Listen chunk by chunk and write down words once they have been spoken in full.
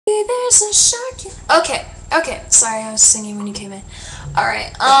there's a shark in... Okay, sorry, I was singing when you came in.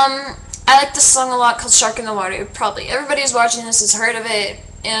 Alright, I like this song a lot called Shark in the Water. Probably everybody who's watching this has heard of it,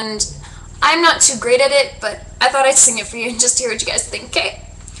 and I'm not too great at it, but I thought I'd sing it for you and just hear what you guys think, okay?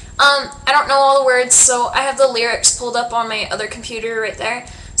 I don't know all the words, so I have the lyrics pulled up on my other computer right there,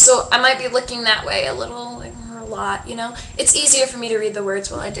 so I might be looking that way a little, or a lot, you know? It's easier for me to read the words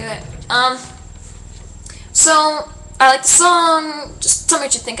while I do it. So, I like the song. Just tell me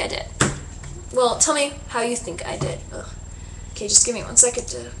what you think I did. Well, tell me how you think I did. Ugh. Okay, just give me 1 second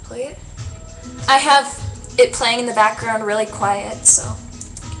to play it. I have it playing in the background really quiet, so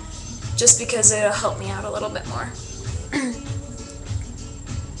just because it'll help me out a little bit more.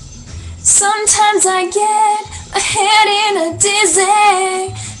 Sometimes I get my head in a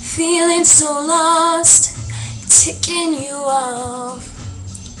dizzy, feeling so lost, ticking you off.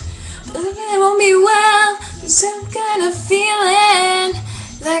 But it won't be well, some kind of feeling,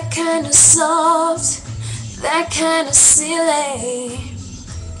 that kind of soft, that kind of silly.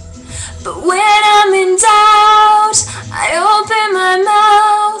 But when I'm in doubt, I open my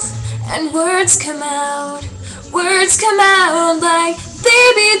mouth, and words come out like,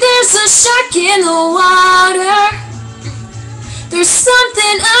 baby, there's a shark in the water. There's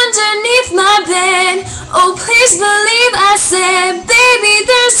something underneath my bed. Oh, please believe I said, baby,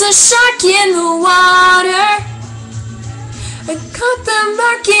 there's a shark in the water. I caught them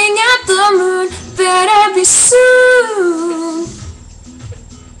barking at the moon. Better be soon.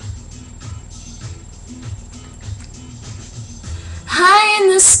 High in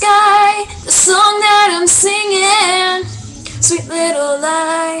the sky, the song that I'm singing. Sweet little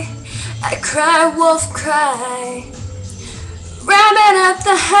lie, I cry, wolf cry. Rabbit at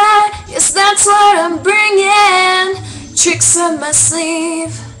the hat, yes, that's what I'm bringing. Tricks up my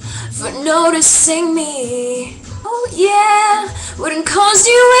sleeve for noticing me. Oh yeah, wouldn't cause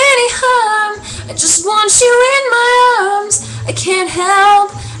you any harm. I just want you in my arms. I can't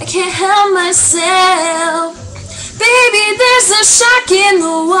help myself. Baby, there's a shark in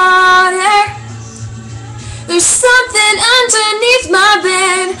the water. There's something underneath my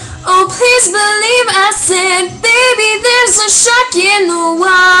bed. Oh, please believe I said, baby, there's a shark in the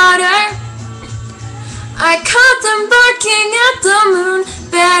water. I caught them barking at the moon.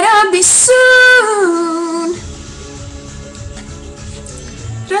 Better be soon.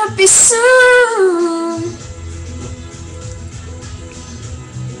 Better be soon.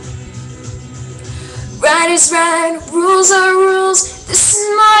 Right is right, rules are rules. This is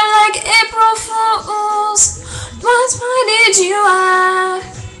more like April Fools. Why did you ask?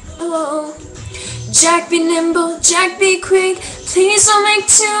 Oh, Jack be nimble, Jack be quick. Please don't make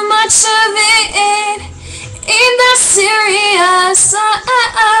too much of it. Ain't that serious?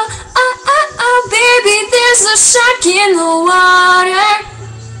 Baby, there's a shark in the water.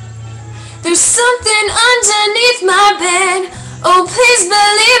 There's something underneath my bed. Oh, please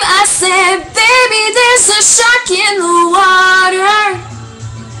believe I said, baby, there's a shark in the water.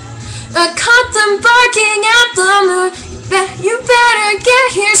 I caught them barking at the moon. You better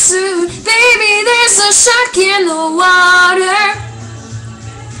get here soon. Baby, there's a shark in the water.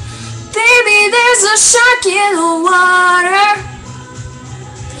 Baby, there's a shark in the water.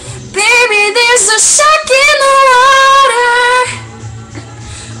 Baby, there's a shark in the water.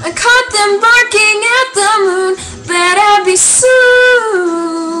 I caught them barking at the moon. Better be soon.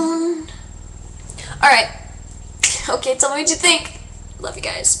 Alright. Okay, tell me what you think. Love you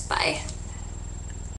guys. Bye.